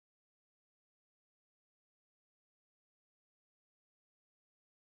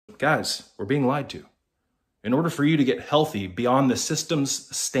guys, we're being lied to. In order for you to get healthy beyond the system's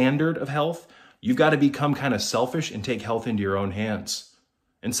standard of health, you've got to become kind of selfish and take health into your own hands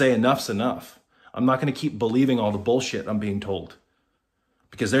and say enough's enough. I'm not going to keep believing all the bullshit I'm being told,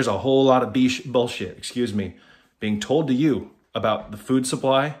 because there's a whole lot of bullshit, being told to you about the food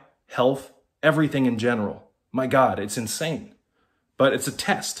supply, health, everything in general. My God, it's insane. But it's a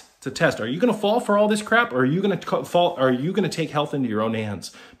test. It's a test. Are you going to fall for all this crap, or are you going to take health into your own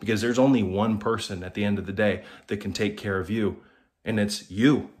hands? Because there's only one person at the end of the day that can take care of you, and it's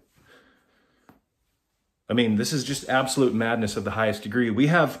you. I mean, this is just absolute madness of the highest degree. We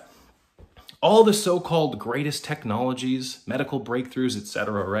have all the so-called greatest technologies, medical breakthroughs,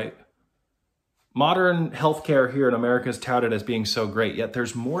 etc., right? Modern healthcare here in America is touted as being so great, yet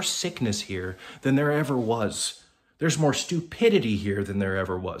there's more sickness here than there ever was. There's more stupidity here than there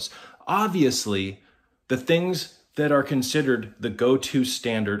ever was. Obviously, the things that are considered the go-to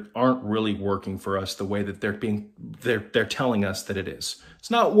standard aren't really working for us the way that they're telling us that it is.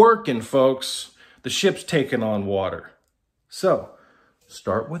 It's not working, folks. The ship's taking on water. So,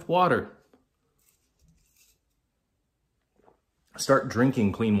 start with water. Start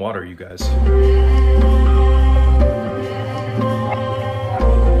drinking clean water, you guys.